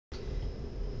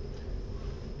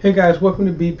Hey guys, welcome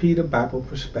to BP, the Bible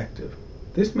Perspective.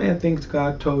 This man thinks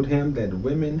God told him that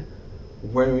women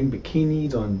wearing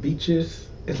bikinis on beaches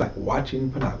is like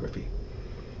watching pornography.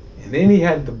 And then he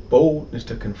had the boldness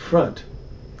to confront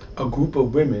a group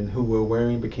of women who were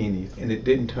wearing bikinis, and it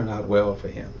didn't turn out well for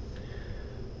him.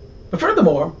 But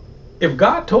furthermore, if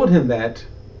God told him that,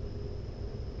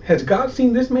 has God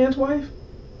seen this man's wife?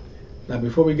 Now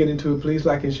before we get into it, please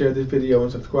like and share this video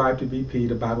and subscribe to BP,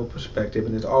 the Bible Perspective.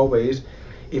 And as always,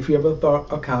 if you have a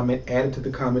thought or comment, add it to the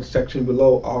comment section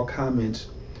below. All comments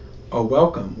are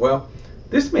welcome. Well,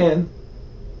 this man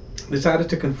decided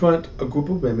to confront a group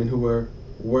of women who were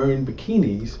wearing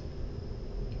bikinis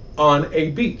on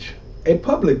a beach, a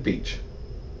public beach,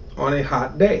 on a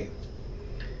hot day.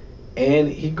 And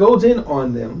he goes in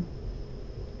on them,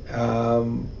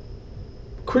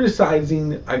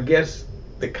 criticizing, I guess,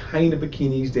 the kind of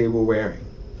bikinis they were wearing.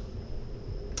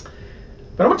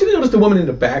 But I want you to notice the woman in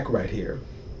the back right here.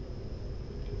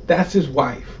 That's his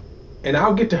wife, and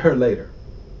I'll get to her later.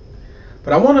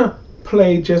 But I want to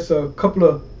play just a couple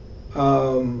of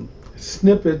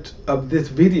snippets of this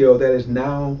video that has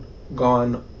now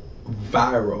gone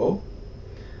viral.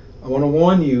 I want to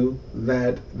warn you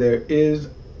that there is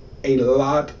a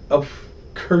lot of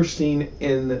cursing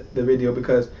in the video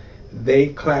because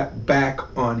they clap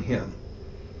back on him.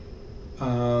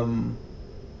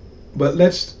 But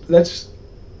let's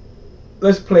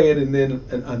play it and then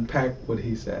unpack what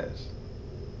he says.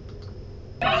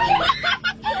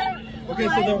 Okay,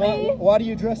 so then why do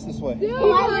you dress this way? Dude,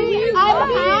 I'm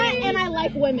hot and I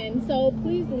like women, so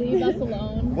please leave us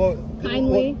alone. Well,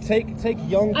 kindly. Well, take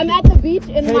young. I'm at the beach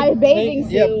in my bathing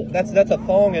suit. Yeah, that's a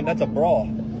thong and that's a bra.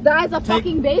 That is a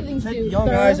fucking bathing suit. Take young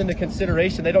guys into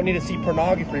consideration. They don't need to see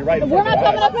pornography right in We're front of not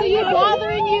their coming eyes. up to you,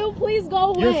 bothering you. Please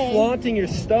go away. You're flaunting your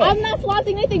stuff. I'm not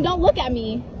flaunting anything. Don't look at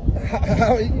me.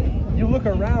 How you look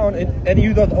around and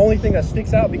you're the only thing that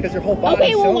sticks out because your whole body.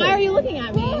 Okay, well, showing. why are you looking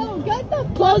at me?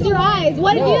 Close your eyes.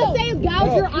 What did you say?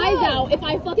 Gouge your eyes out if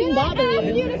I fucking bother you. Did I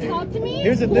ask you to talk to me?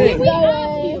 Here's the thing.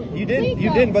 You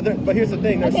didn't, but here's the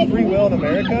thing. There's free will in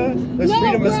America. There's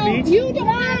freedom of speech. You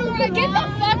don't get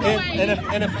the fuck away.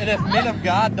 And if men of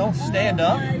God don't stand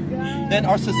up, then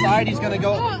our society's gonna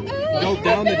go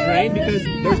down the drain because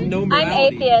there's no morality.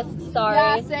 I'm atheist, sorry.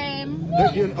 Yeah, same.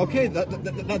 Okay,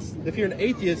 that's if you're an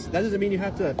atheist, that doesn't mean you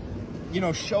have to,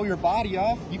 show your body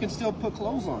off. You can still put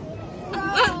clothes on.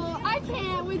 Oh, I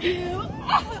can't with you.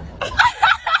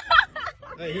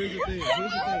 Hey, here's the thing.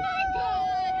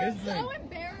 Here's the thing. So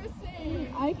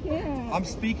embarrassing. I can't. I'm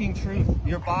speaking truth.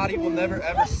 Your body will never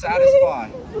ever satisfy.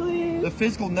 Please. The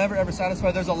physical never ever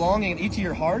satisfy. There's a longing in each of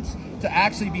your hearts to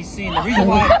actually be seen. The reason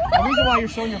why you're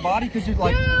showing your body because you're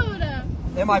like,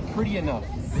 Dude. am I pretty enough?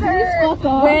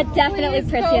 We're definitely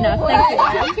pretty enough.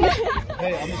 Thank you.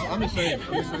 Hey, I'm just saying.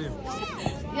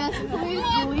 Yes, please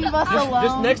leave us alone.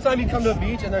 Just next time you come to a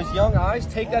beach and there's young eyes,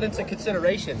 take that into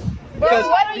consideration. What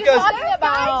are you talking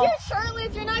about? You're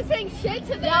shirtless. You're not saying shit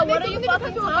to them. Yeah, what are you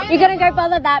fucking talking about? You're gonna go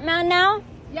bother that man now?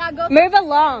 Yeah, go. Move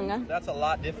along. That's a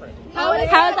lot different. How is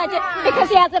that different? Because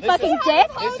he has a fucking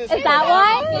dick? Is that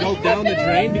why? Go down the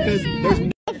drain because there's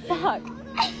no... Fuck.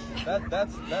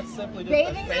 That's simply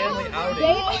just a family outing.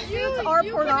 Bathing suits are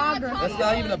pornography. That's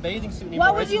not even a bathing suit anymore.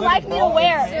 What would you like me to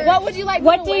wear? What would you like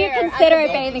me to wear? What do you consider a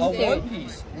bathing A suit? one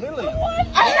piece, literally.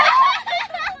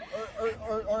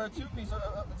 or a two piece,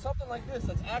 or something like this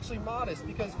that's actually modest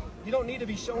because you don't need to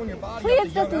be showing your body.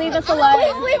 Please just leave us Please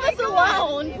alone. leave us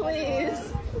alone,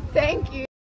 please. Thank you.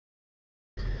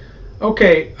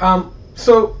 Okay,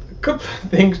 so a couple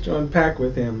of things to unpack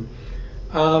with him.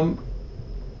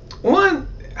 One,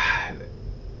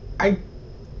 I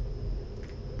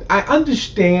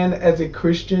understand as a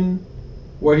Christian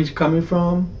where he's coming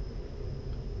from.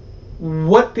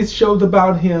 What this shows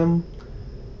about him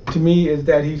to me is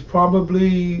that he's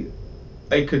probably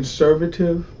a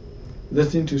conservative,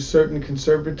 listening to certain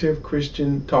conservative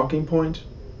Christian talking points.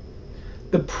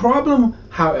 The problem,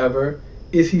 however,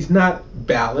 is he's not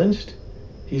balanced,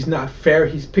 he's not fair,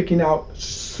 he's picking out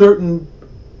certain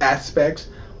aspects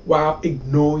while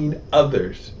ignoring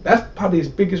others. That's probably his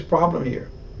biggest problem here.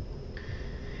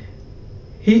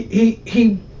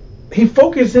 He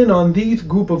focused in on these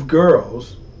group of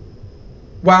girls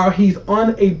while he's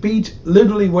on a beach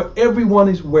literally where everyone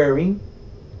is wearing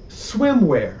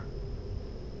swimwear.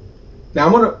 Now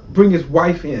I want to bring his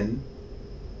wife in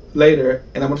later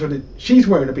and I want to show that she's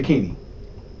wearing a bikini.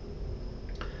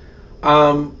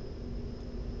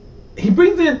 He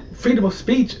brings in freedom of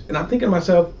speech, and I'm thinking to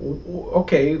myself,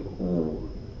 okay,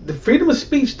 the freedom of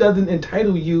speech doesn't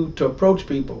entitle you to approach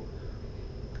people.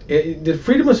 The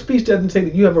freedom of speech doesn't say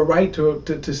that you have a right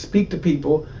to speak to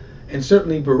people and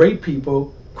certainly berate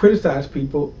people, criticize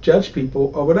people, judge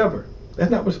people, or whatever.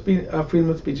 That's not what freedom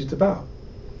of speech is about.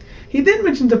 He then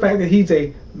mentions the fact that he's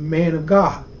a man of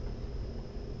God.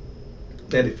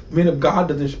 That if men of God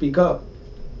doesn't speak up,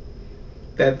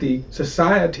 that the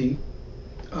society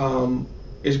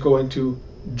is going to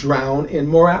drown in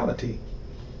morality.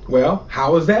 Well,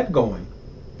 how is that going?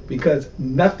 Because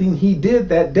nothing he did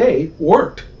that day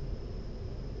worked.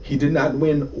 He did not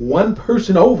win one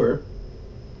person over.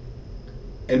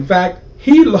 In fact,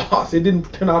 he lost. It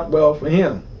didn't turn out well for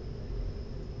him.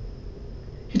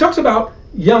 He talks about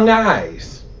young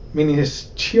eyes, meaning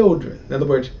his children. In other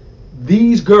words,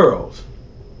 these girls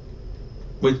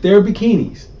with their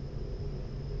bikinis,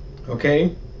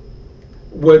 okay,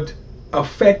 would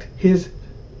affect his,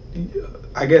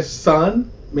 I guess,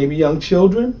 son, maybe young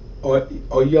children, or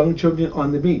young children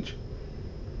on the beach.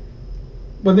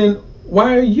 But then,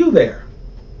 why are you there?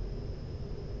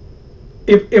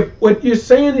 If what you're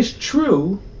saying is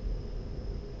true,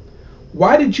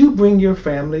 why did you bring your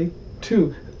family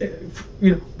to,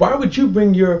 why would you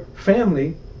bring your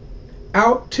family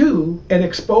out to and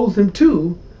expose them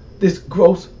to this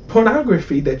gross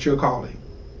pornography that you're calling?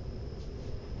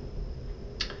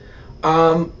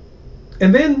 And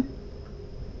then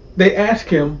they ask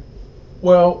him,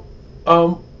 well,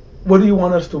 what do you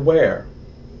want us to wear?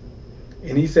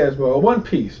 And he says, well, a one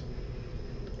piece.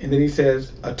 And then he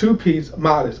says, a two-piece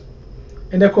modest.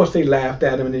 And of course they laughed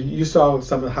at him, and you saw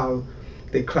some of how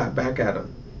they clapped back at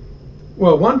him.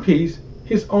 Well, one piece,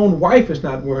 his own wife is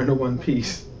not wearing a one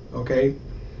piece, okay?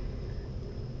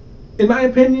 In my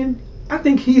opinion, I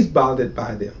think he's bothered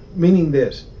by them, meaning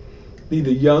this. These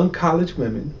are young college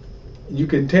women. You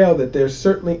can tell that they're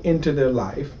certainly into their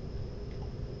life,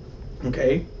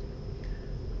 okay?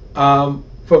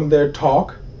 From their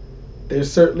talk, they're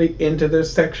certainly into their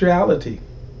sexuality.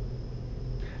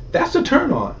 That's a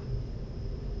turn on.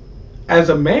 As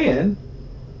a man,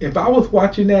 if I was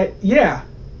watching that, yeah,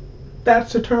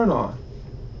 that's a turn on.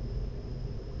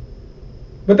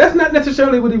 But that's not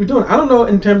necessarily what he was doing. I don't know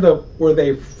in terms of were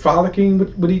they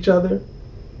frolicking with each other,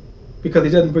 because he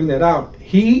doesn't bring that out.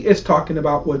 He is talking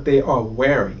about what they are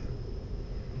wearing.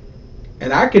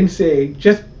 And I can say,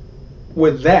 just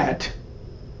with that,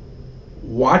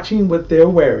 watching what they're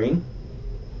wearing,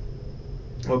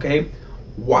 okay,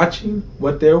 watching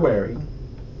what they're wearing,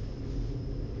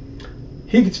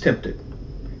 he gets tempted.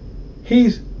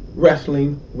 He's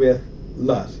wrestling with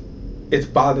lust. It's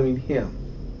bothering him.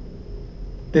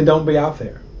 Then don't be out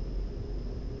there.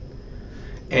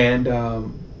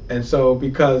 And so,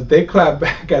 because they clap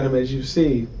back at him, as you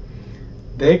see,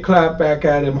 they clap back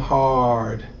at him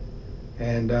hard.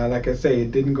 And like I say,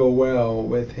 it didn't go well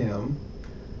with him.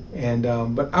 And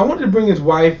but I wanted to bring his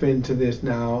wife into this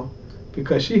now,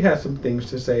 because she has some things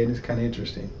to say, and it's kind of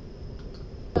interesting.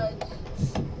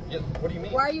 Yeah, what do you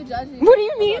mean? Why are you judging? What do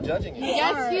you mean? I'm not judging you.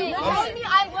 Yes, you You're are. telling me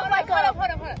I look like a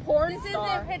porn This star.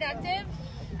 isn't productive.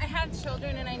 I have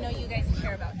children and I know you guys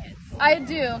care about kids. I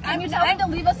do. Can you tell him to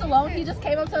leave us alone? He just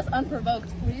came up to us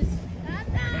unprovoked, please.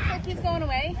 Looks like he's going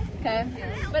away. Okay.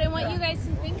 But I want you guys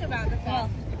to think about the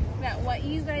fact that what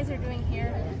you guys are doing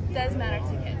here does matter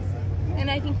to kids.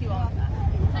 And I think you all know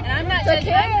that. And I'm not To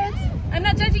judging kids. I'm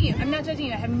not judging you. I'm not judging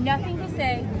you. I have nothing to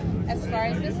say as far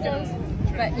as this goes.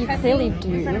 But You cussing clearly in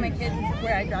do. front of my kids is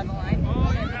where I draw the line.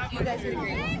 And I think you guys would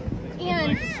agree.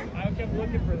 And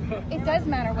it does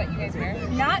matter what you guys wear.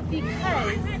 Not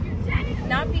because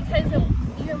of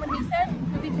even what he said,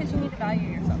 but because you need to value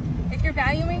yourself. If you're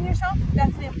valuing yourself,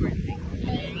 that's the important thing.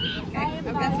 Okay?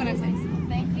 That's what I'm saying.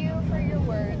 Thank you for your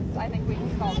words. I think we can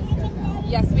call this good now.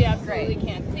 Yes, we absolutely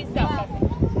can. Please stop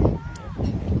cussing.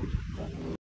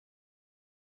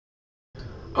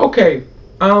 Okay,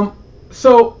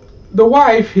 so the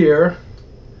wife here,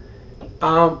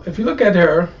 if you look at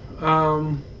her,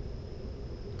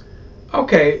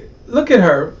 okay, look at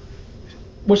her,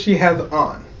 what she has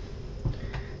on.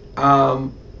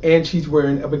 And she's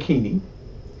wearing a bikini.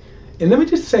 And let me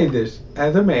just say this,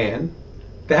 as a man,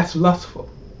 that's lustful.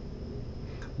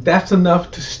 That's enough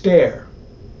to stare,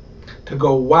 to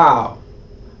go, wow,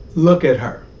 look at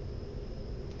her.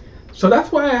 So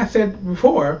that's why I said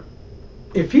before,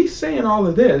 if he's saying all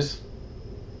of this,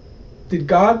 did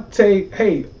God say,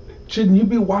 hey, shouldn't you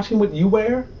be watching what you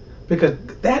wear? Because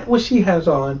that what she has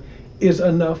on is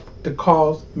enough to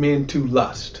cause men to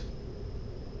lust.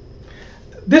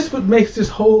 This what makes this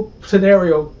whole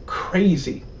scenario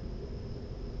crazy.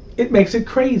 It makes it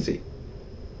crazy.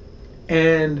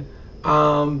 And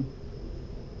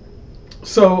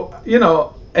so,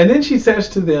 and then she says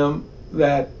to them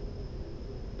that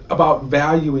about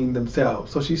valuing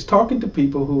themselves. So she's talking to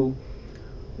people who,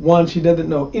 one, she doesn't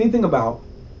know anything about,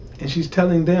 and she's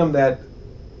telling them that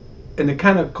and the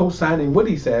kind of co-signing what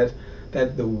he says,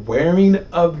 that the wearing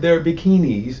of their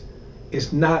bikinis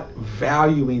is not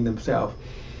valuing themselves.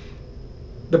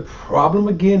 The problem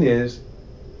again is,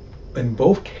 in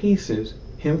both cases,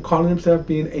 him calling himself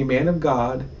being a man of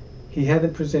God, he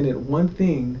hasn't presented one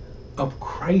thing of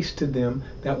Christ to them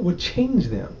that would change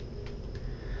them.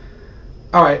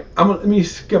 All right, let me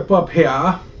skip up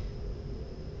here.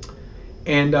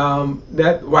 And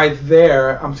that right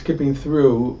there, I'm skipping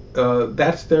through.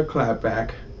 That's their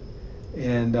clapback,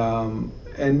 and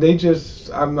they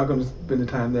just. I'm not going to spend the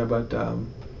time there, but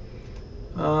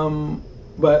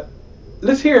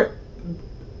let's hear.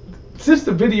 Since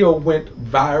the video went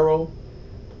viral,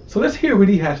 so let's hear what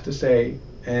he has to say,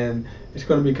 and it's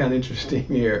going to be kind of interesting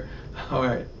here. All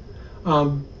right.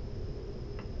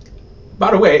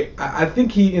 By the way, I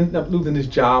think he ended up losing his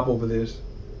job over this,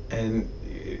 and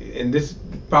this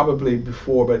probably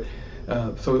before, but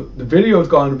so the video has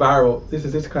gone viral. This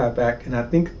is his clapback, and I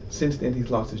think since then he's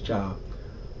lost his job.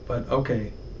 But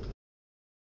okay.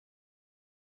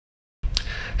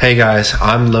 Hey guys,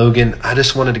 I'm Logan. I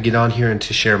just wanted to get on here and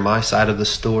to share my side of the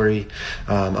story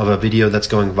of a video that's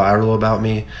going viral about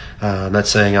me. I'm not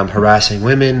saying I'm harassing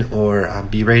women or I'm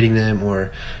berating them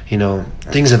or, you know,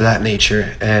 things of that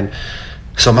nature. And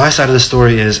so my side of the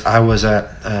story is I was at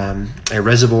a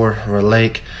reservoir or a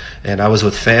lake, and I was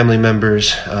with family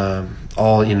members,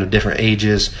 all, you know, different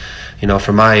ages, you know,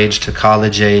 from my age to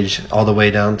college age, all the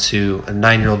way down to a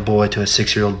 9-year-old boy to a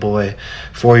 6-year-old boy,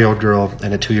 4-year-old girl,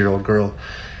 and a 2-year-old girl.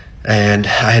 And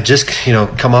I had just, you know,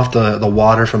 come off the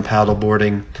water from paddle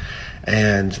boarding,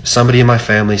 and somebody in my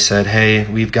family said,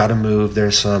 hey, we've got to move.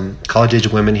 There's some college-age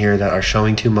women here that are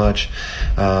showing too much,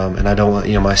 and I don't want,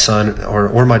 you know, my son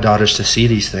or my daughters to see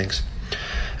these things.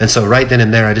 And so right then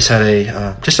and there, I just had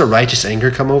a righteous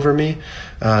anger come over me,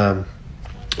 and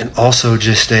also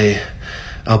just a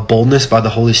boldness by the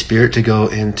Holy Spirit to go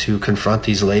and to confront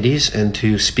these ladies and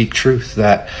to speak truth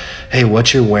that, hey,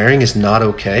 what you're wearing is not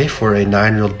okay for a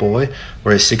 9-year-old boy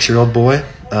or a 6-year-old boy.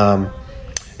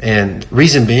 And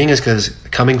reason being is because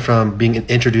coming from being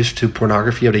introduced to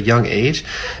pornography at a young age,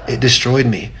 it destroyed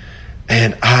me.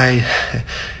 And I,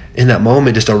 in that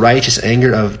moment, just a righteous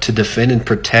anger to defend and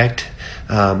protect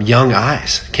young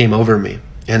eyes came over me.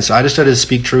 And so I just started to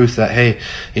speak truth that, hey,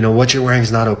 you know, what you're wearing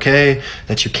is not okay,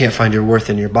 that you can't find your worth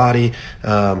in your body,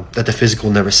 that the physical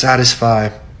will never satisfy,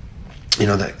 you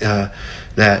know,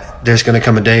 that there's going to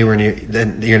come a day when you're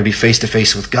going to be face to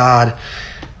face with God,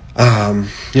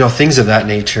 you know, things of that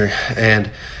nature.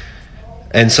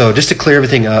 And so just to clear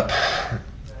everything up,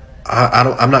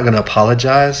 I'm not going to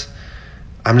apologize.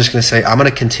 I'm just going to say I'm going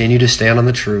to continue to stand on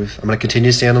the truth. I'm going to continue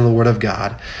to stand on the Word of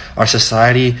God. Our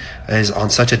society is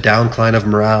on such a downcline of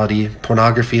morality.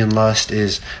 Pornography and lust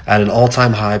is at an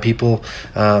all-time high. People,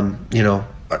 you know,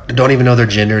 don't even know their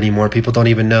gender anymore. People don't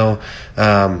even know.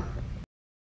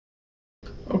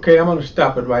 Okay, I'm going to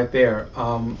stop it right there.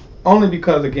 Only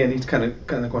because, again, he's kind of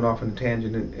going off on a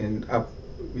tangent, and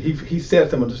he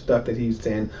said some of the stuff that he's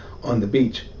saying on the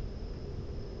beach.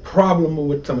 Problem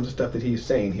with some of the stuff that he's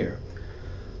saying here.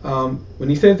 When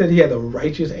he says that he had a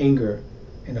righteous anger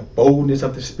and a boldness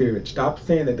of the Spirit, stop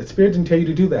saying that. The Spirit didn't tell you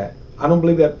to do that. I don't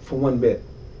believe that for one bit.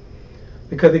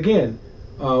 Because again,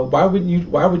 why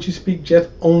would you speak just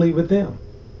only with them?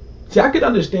 See, I could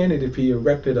understand it if he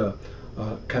erected a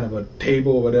kind of a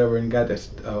table or whatever and got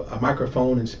a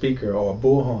microphone and speaker or a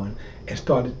bullhorn and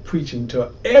started preaching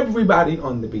to everybody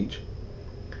on the beach.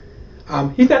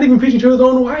 He's not even preaching to his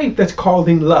own wife. That's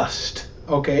causing lust.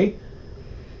 Okay.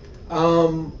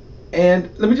 And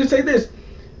let me just say this.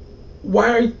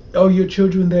 Why are your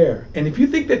children there? And if you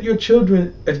think that your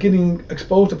children are getting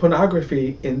exposed to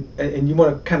pornography and you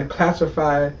want to kind of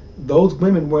classify those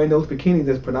women wearing those bikinis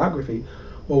as pornography,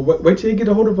 well, wait till you get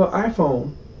a hold of an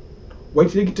iPhone. Wait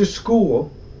till you get to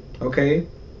school, okay?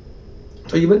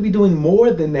 So you better be doing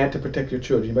more than that to protect your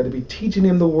children. You better be teaching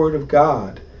them the Word of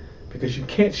God, because you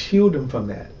can't shield them from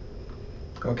that,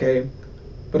 okay?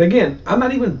 But again, I'm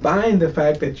not even buying the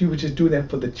fact that you were just doing that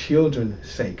for the children's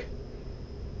sake.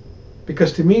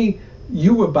 Because to me,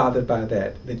 you were bothered by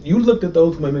that you looked at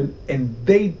those women and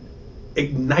they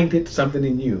ignited something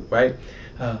in you, right?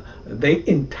 They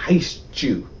enticed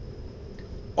you.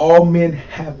 All men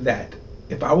have that.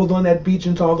 If I was on that beach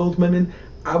and saw those women,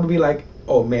 I would be like,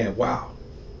 oh man, wow.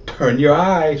 Turn your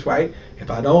eyes, right?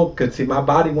 If I don't, because see, my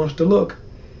body wants to look.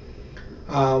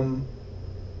 And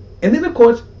then, of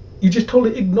course, you just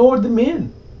totally ignored the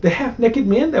men, the half-naked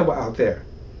men that were out there.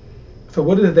 So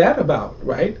what is that about,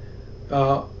 right?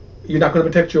 You're not going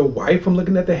to protect your wife from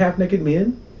looking at the half-naked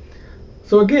men?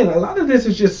 So again, a lot of this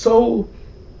is just so,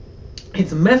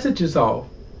 its message is off.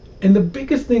 And the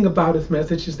biggest thing about his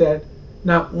message is that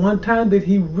not one time did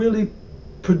he really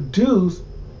produce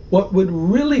what would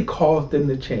really cause them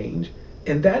to change,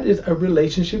 and that is a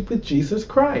relationship with Jesus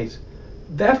Christ.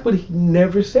 That's what he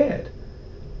never said.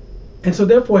 And so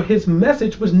therefore his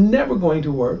message was never going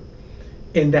to work.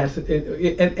 And that's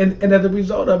and as a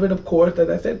result of it, of course, as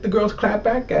I said, the girls clapped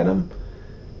back at him.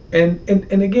 And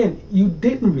again, you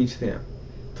didn't reach them.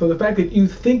 So the fact that you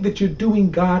think that you're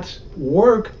doing God's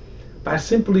work by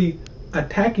simply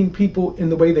attacking people in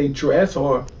the way they dress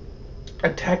or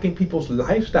attacking people's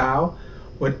lifestyle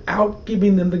without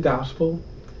giving them the gospel,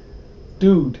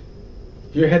 dude,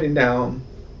 you're heading down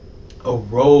a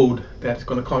road that's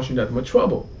going to cause you nothing but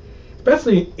trouble,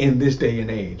 especially in this day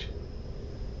and age.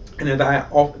 And as I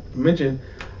often mentioned,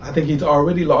 I think he's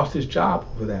already lost his job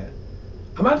over that.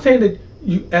 I'm not saying that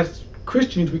you, as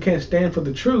Christians, we can't stand for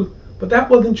the truth, but that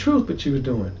wasn't truth what she was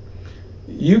doing.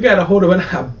 You got a hold of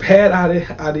a bad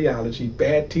ideology,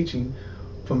 bad teaching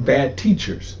from bad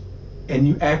teachers, and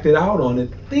you acted out on it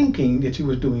thinking that you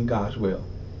was doing God's will.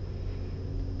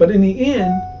 But in the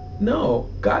end, no,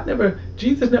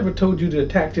 Jesus never told you to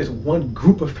attack just one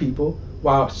group of people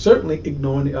while certainly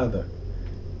ignoring the other.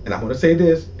 And I want to say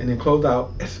this and then close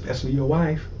out, especially your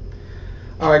wife.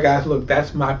 All right, guys, look,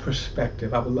 that's my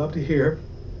perspective. I would love to hear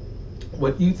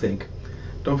what you think.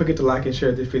 Don't forget to like and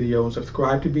share this video and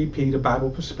subscribe to BP, the Bible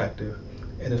Perspective.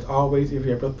 And as always, if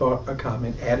you ever thought a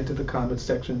comment, add it to the comment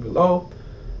section below.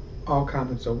 All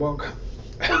comments are welcome.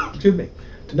 Excuse me.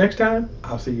 Till next time,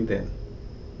 I'll see you then.